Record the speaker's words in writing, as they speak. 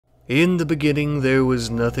In the beginning there was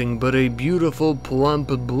nothing but a beautiful plump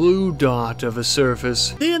blue dot of a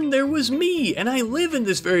surface. Then there was me, and I live in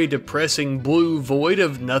this very depressing blue void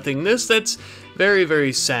of nothingness that's very,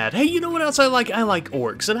 very sad. Hey, you know what else I like? I like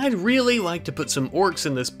orcs, and I'd really like to put some orcs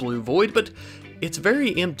in this blue void, but it's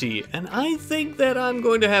very empty, and I think that I'm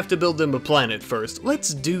going to have to build them a planet first.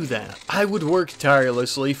 Let's do that. I would work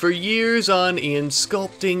tirelessly for years on end,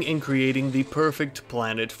 sculpting and creating the perfect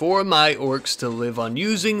planet for my orcs to live on,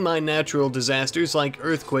 using my natural disasters like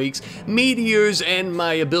earthquakes, meteors, and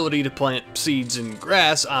my ability to plant seeds and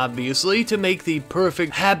grass, obviously, to make the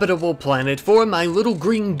perfect habitable planet for my little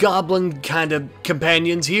green goblin kind of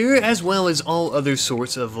companions here, as well as all other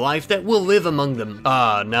sorts of life that will live among them.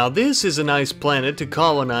 Now this is a nice planet to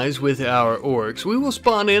colonize with our orcs. We will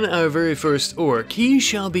spawn in our very first orc. He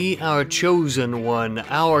shall be our chosen one,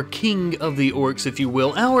 our king of the orcs, if you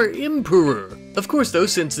will, our emperor. Of course though,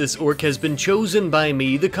 since this orc has been chosen by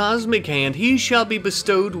me, the cosmic hand, he shall be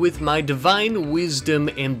bestowed with my divine wisdom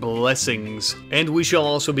and blessings. And we shall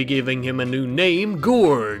also be giving him a new name,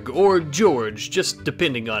 Gorg, or George, just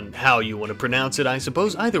depending on how you want to pronounce it, I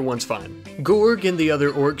suppose. Either one's fine. Gorg and the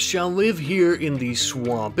other orcs shall live here in the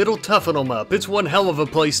swamp. It'll toughen them up. It's one hell of a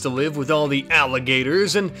place to live with all the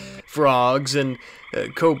alligators and frogs and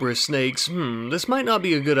cobra snakes. This might not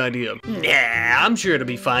be a good idea. Nah, I'm sure it'll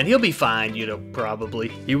be fine. He'll be fine, you know, probably.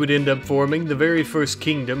 He would end up forming the very first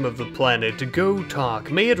kingdom of the planet, to go talk.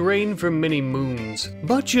 May it rain for many moons.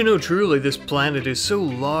 But you know, truly, this planet is so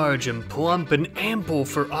large and plump and ample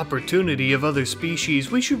for opportunity of other species.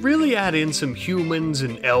 We should really add in some humans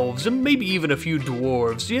and elves and maybe even a few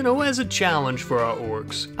dwarves, you know, as a challenge for our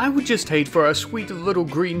orcs. I would just hate for our sweet little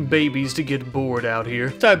green babies to get bored out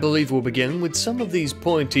here. So I believe we'll begin with some of these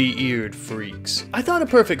pointy-eared freaks. I thought a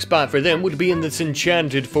perfect spot for them would be in this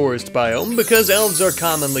enchanted forest biome, because elves are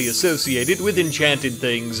commonly associated with enchanted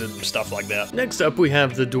things and stuff like that. Next up we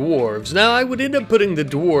have the dwarves. Now I would end up putting the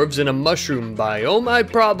dwarves in a mushroom biome. I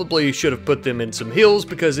probably should have put them in some hills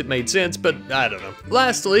because it made sense, but I don't know.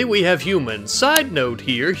 Lastly, we have humans. Side note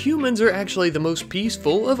here, humans are actually the most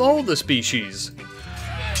peaceful of all the species.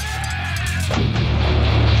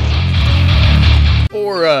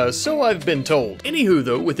 Or, so I've been told. Anywho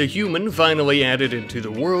though, with a human finally added into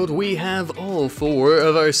the world, we have all four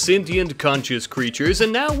of our sentient conscious creatures,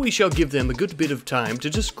 and now we shall give them a good bit of time to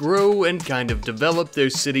just grow and kind of develop their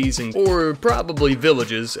cities or probably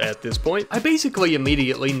villages at this point. I basically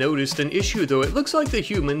immediately noticed an issue though. It looks like the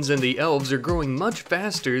humans and the elves are growing much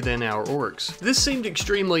faster than our orcs. This seemed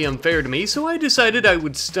extremely unfair to me, so I decided I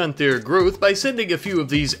would stunt their growth by sending a few of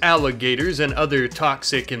these alligators and other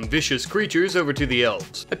toxic and vicious creatures over to the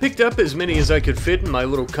elves. I picked up as many as I could fit in my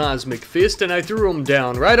little cosmic fist, and I threw them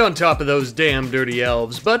down right on top of those damn dirty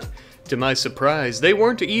elves, but to my surprise, they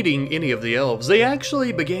weren't eating any of the elves. They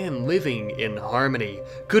actually began living in harmony.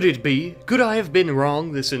 Could it be? Could I have been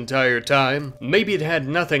wrong this entire time? Maybe it had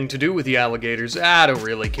nothing to do with the alligators. I don't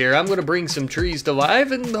really care. I'm gonna bring some trees to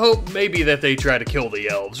life and hope maybe that they try to kill the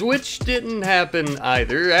elves, which didn't happen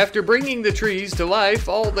either. After bringing the trees to life,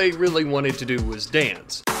 all they really wanted to do was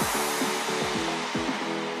dance.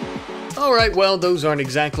 Alright, well, those aren't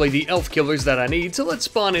exactly the elf killers that I need, so let's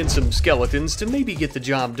spawn in some skeletons to maybe get the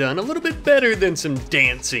job done a little bit better than some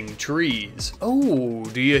dancing trees. Oh,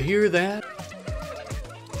 do you hear that?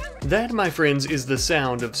 That, my friends, is the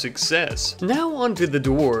sound of success. Now onto the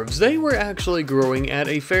dwarves. They were actually growing at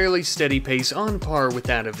a fairly steady pace on par with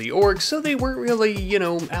that of the orcs, so they weren't really, you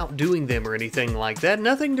know, outdoing them or anything like that.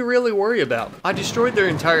 Nothing to really worry about. I destroyed their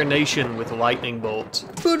entire nation with lightning bolts.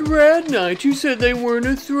 But Red Knight, you said they weren't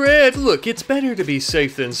a threat. Look, it's better to be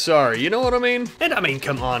safe than sorry, you know what I mean? And I mean,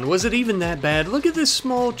 come on, was it even that bad? Look at this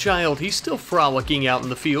small child. He's still frolicking out in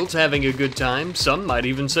the fields, having a good time. Some might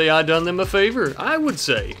even say I done them a favor. I would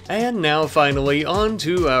say. And now finally on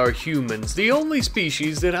to our humans, the only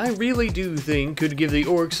species that I really do think could give the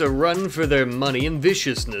orcs a run for their money and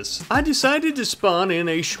viciousness. I decided to spawn in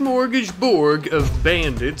a smorgasbord of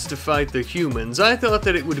bandits to fight the humans. I thought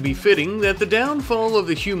that it would be fitting that the downfall of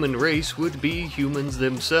the human race would be humans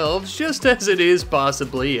themselves, just as it is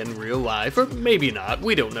possibly in real life, or maybe not,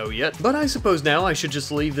 we don't know yet. But I suppose now I should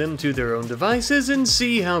just leave them to their own devices and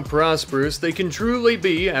see how prosperous they can truly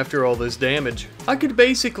be after all this damage. I could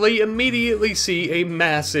basically immediately see a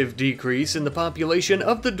massive decrease in the population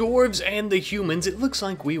of the dwarves and the humans. It looks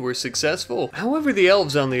like we were successful. However, the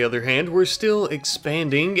elves, on the other hand, were still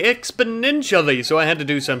expanding exponentially, so I had to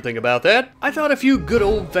do something about that. I thought a few good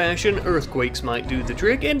old-fashioned earthquakes might do the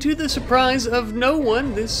trick, and to the surprise of no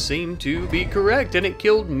one, this seemed to be correct, and it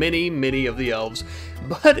killed many of the elves.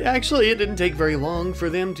 But actually, it didn't take very long for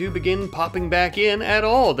them to begin popping back in at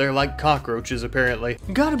all. They're like cockroaches, apparently.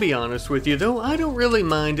 Gotta be honest with you, though, I don't really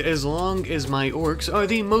mind as long as my orcs are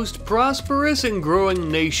the most prosperous and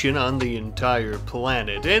growing nation on the entire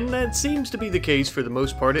planet, and that seems to be the case for the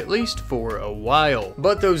most part, at least for a while.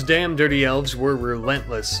 But those damn dirty elves were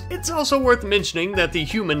relentless. It's also worth mentioning that the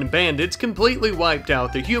human bandits completely wiped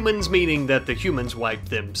out the humans, meaning that the humans wiped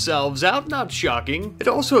themselves out. Not shocking. It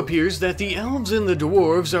also appears that the elves and the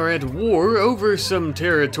dwarves are at war over some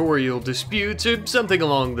territorial disputes or something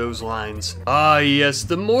along those lines. Ah yes,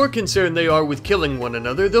 the more concerned they are with killing one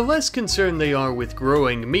another, the less concerned they are with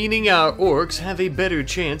growing, meaning our orcs have a better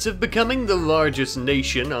chance of becoming the largest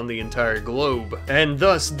nation on the entire globe, and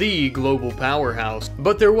thus the global powerhouse.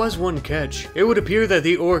 But there was one catch. It would appear that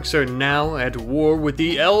the orcs are now at war with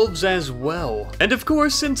the elves as well. And of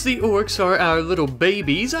course, since the orcs are our little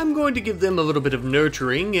babies, I'm going to give them a little bit of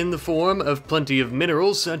nurturing in the form of plenty of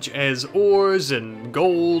minerals such as ores and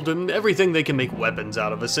gold and everything they can make weapons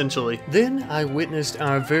out of, essentially. Then I witnessed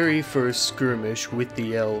our very first skirmish with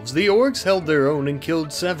the elves. The orcs held their own and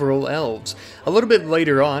killed several elves. A little bit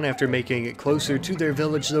later on, after making it closer to their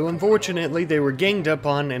village, though, unfortunately they were ganged up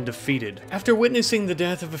on and defeated. After witnessing the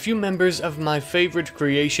death of a few members of my favorite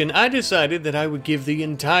creation, I decided that I would give the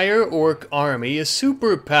entire orc army a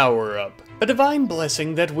super power-up. A divine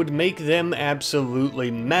blessing that would make them absolutely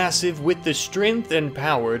massive with the strength and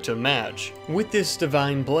power to match. With this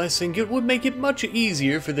divine blessing, it would make it much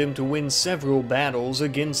easier for them to win several battles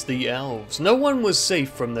against the elves. No one was safe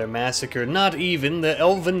from their massacre, not even the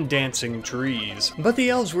elven dancing trees. But the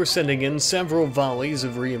elves were sending in several volleys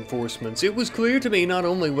of reinforcements. It was clear to me not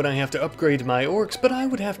only would I have to upgrade my orcs, but I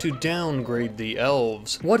would have to downgrade the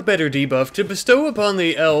elves. What better debuff to bestow upon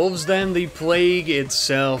the elves than the plague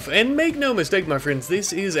itself? And make no mistake, my friends,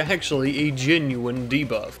 this is actually a genuine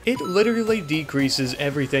debuff. It literally decreases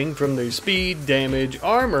everything from their speed, damage,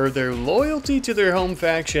 armor, their loyalty to their home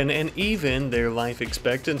faction, and even their life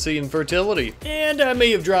expectancy and fertility. And I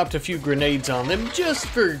may have dropped a few grenades on them, just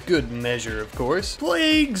for good measure, of course.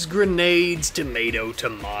 Plagues, grenades, tomato,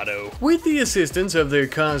 tomato. With the assistance of their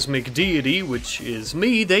cosmic deity, which is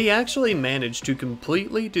me, they actually managed to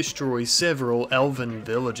completely destroy several elven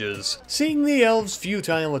villages. Seeing the elves'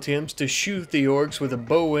 futile attempts to shoot the orcs with a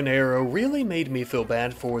bow and arrow really made me feel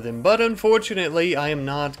bad for them, but unfortunately I am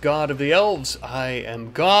not god of the elves. I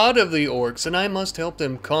am god of the orcs, and I must help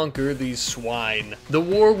them conquer these swine. The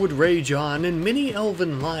war would rage on, and many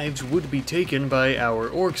elven lives would be taken by our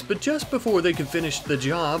orcs, but just before they could finish the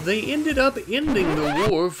job, they ended up ending the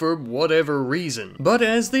war for whatever reason. But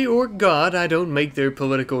as the orc god, I don't make their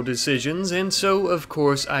political decisions, and so of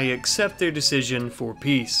course I accept their decision for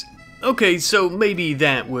peace. Okay, so maybe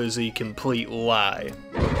that was a complete lie.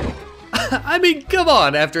 I mean, come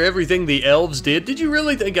on, after everything the elves did you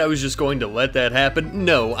really think I was just going to let that happen?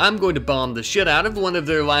 No, I'm going to bomb the shit out of one of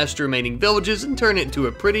their last remaining villages and turn it into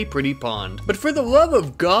a pretty pond. But for the love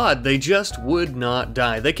of God, they just would not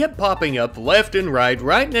die. They kept popping up left and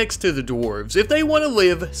right next to the dwarves. If they want to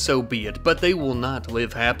live, so be it, but they will not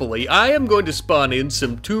live happily. I am going to spawn in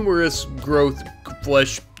some tumorous growth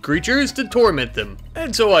flesh creatures to torment them.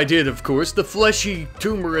 And so I did, of course. The fleshy,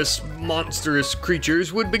 tumorous, monstrous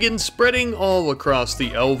creatures would begin spreading all across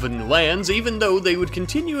the elven lands. Even though they would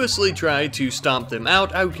continuously try to stomp them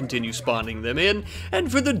out, I would continue spawning them in. And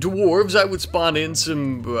for the dwarves, I would spawn in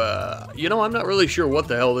some, you know, I'm not really sure what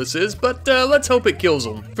the hell this is, but let's hope it kills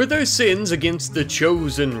them. For their sins against the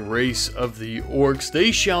chosen race of the orcs,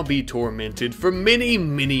 they shall be tormented for many,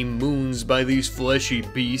 many moons by these fleshy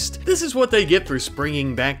beasts. This is what they get for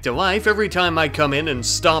springing back to life every time I come in and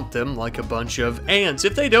stomp them like a bunch of ants.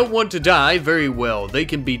 If they don't want to die, very well, they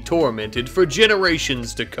can be tormented for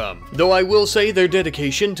generations to come. Though I will say their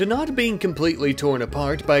dedication to not being completely torn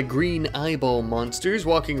apart by green eyeball monsters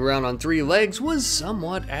walking around on 3 legs was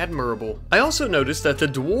somewhat admirable. I also noticed that the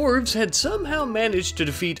dwarves had somehow managed to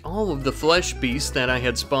defeat all of the flesh beasts that I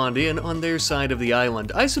had spawned in on their side of the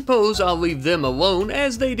island. I suppose I'll leave them alone,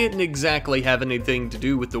 as they didn't exactly have anything to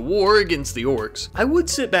do with the war against the orcs. I would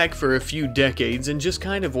sit back for a few decades and just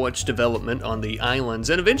kind of watch development on the islands,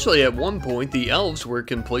 and eventually at one point the elves were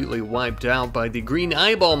completely wiped out by the green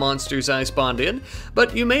eyeball monsters I spawned in,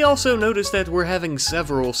 but you may also notice that we're having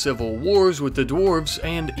several civil wars with the dwarves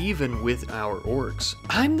and even with our orcs.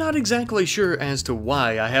 I'm not exactly sure as to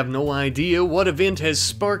why. I have no idea what event has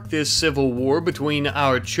sparked this civil war between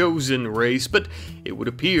our chosen race, but it would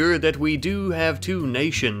appear that we do have 2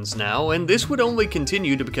 nations now, and this would only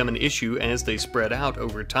continue to become an issue as they spread out over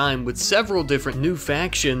over time, with several different new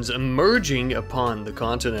factions emerging upon the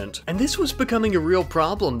continent. And this was becoming a real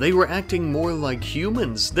problem. They were acting more like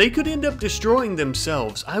humans. They could end up destroying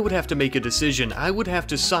themselves. I would have to make a decision. I would have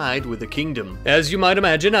to side with the kingdom. As you might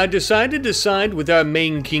imagine, I decided to side with our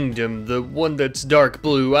main kingdom, the one that's dark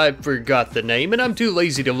blue. I forgot the name, and I'm too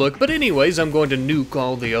lazy to look, but anyways, I'm going to nuke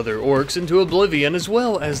all the other orcs into oblivion, as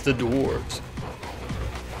well as the dwarves.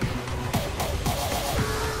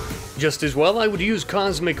 Just as well, I would use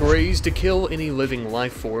cosmic rays to kill any living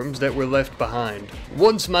life forms that were left behind.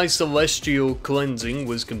 Once my celestial cleansing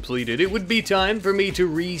was completed, it would be time for me to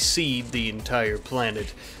reseed the entire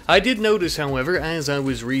planet. I did notice, however, as I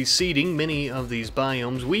was reseeding many of these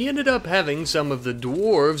biomes, we ended up having some of the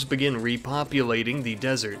dwarves begin repopulating the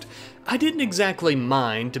desert. I didn't exactly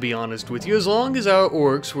mind, to be honest with you. As long as our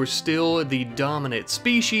orcs were still the dominant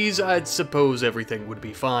species, I'd suppose everything would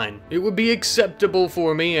be fine. It would be acceptable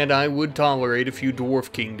for me, and I would tolerate a few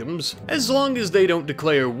dwarf kingdoms, as long as they don't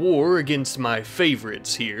declare war against my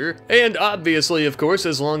favorites here. And obviously, of course,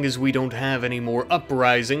 as long as we don't have any more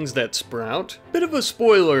uprisings that sprout. Bit of a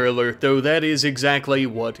spoiler alert, though, that is exactly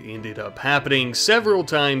what ended up happening. Several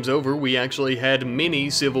times over, we actually had many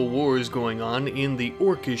civil wars going on in the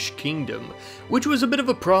Orcish Kingdom, which was a bit of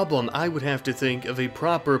a problem. I would have to think of a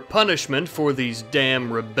proper punishment for these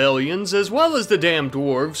damn rebellions, as well as the damn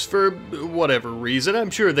dwarves, for whatever reason. I'm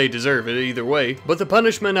sure they deserve it either way. But the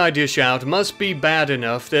punishment I dish out must be bad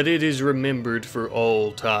enough that it is remembered for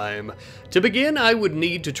all time. To begin, I would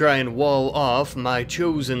need to try and wall off my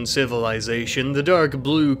chosen civilization, the Dark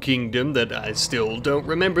Blue Kingdom that I still don't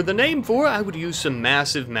remember the name for. I would use some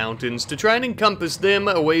massive mountains to try and encompass them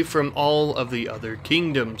away from all of the other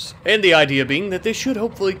kingdoms. And the idea being that this should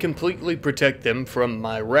hopefully completely protect them from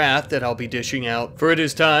my wrath that I'll be dishing out. For it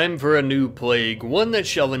is time for a new plague, one that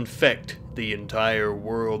shall infect the entire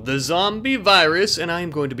world, the zombie virus, and I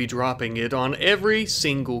am going to be dropping it on every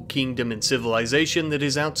single kingdom and civilization that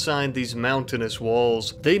is outside these mountainous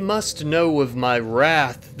walls. They must know of my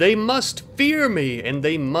wrath, they must fear me, and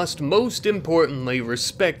they must most importantly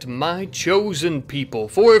respect my chosen people,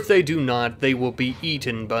 for if they do not, they will be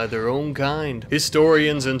eaten by their own kind.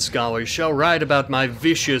 Historians and scholars shall write about my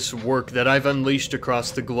vicious work that I've unleashed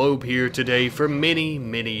across the globe here today for many,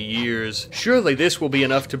 many years. Surely this will be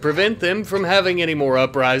enough to prevent them from having any more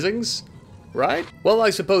uprisings, right? Well, I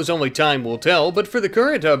suppose only time will tell, but for the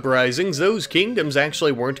current uprisings, those kingdoms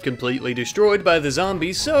actually weren't completely destroyed by the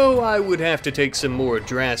zombies, so I would have to take some more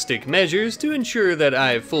drastic measures to ensure that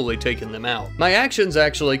I've fully taken them out. My actions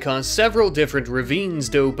actually caused several different ravines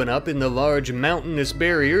to open up in the large mountainous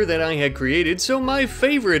barrier that I had created, so my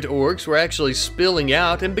favorite orcs were actually spilling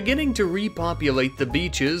out and beginning to repopulate the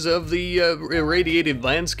beaches of the irradiated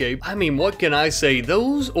landscape. I mean, what can I say?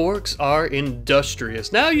 Those orcs are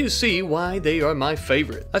industrious. Now you see why they are my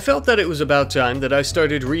favorite. I felt that it was about time that I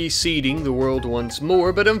started reseeding the world once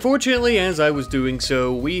more, but unfortunately as I was doing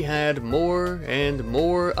so, we had more and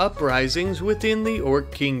more uprisings within the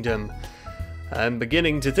Orc Kingdom. I'm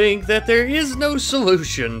beginning to think that there is no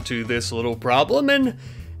solution to this little problem, and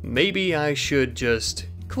maybe I should just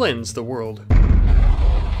cleanse the world.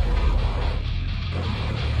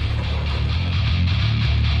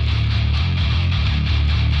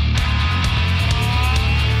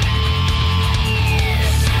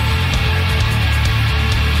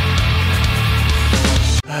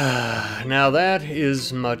 Now that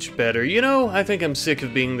is much better. You know, I think I'm sick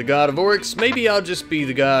of being the god of orcs. Maybe I'll just be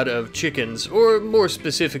the god of chickens, or more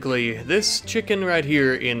specifically, this chicken right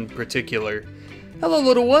here in particular. Hello,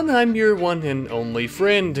 little one. I'm your one and only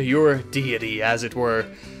friend, your deity, as it were.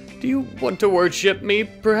 Do you want to worship me,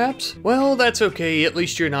 perhaps? Well, that's okay. At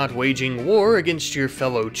least you're not waging war against your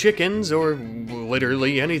fellow chickens, or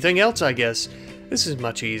literally anything else, I guess. This is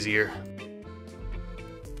much easier.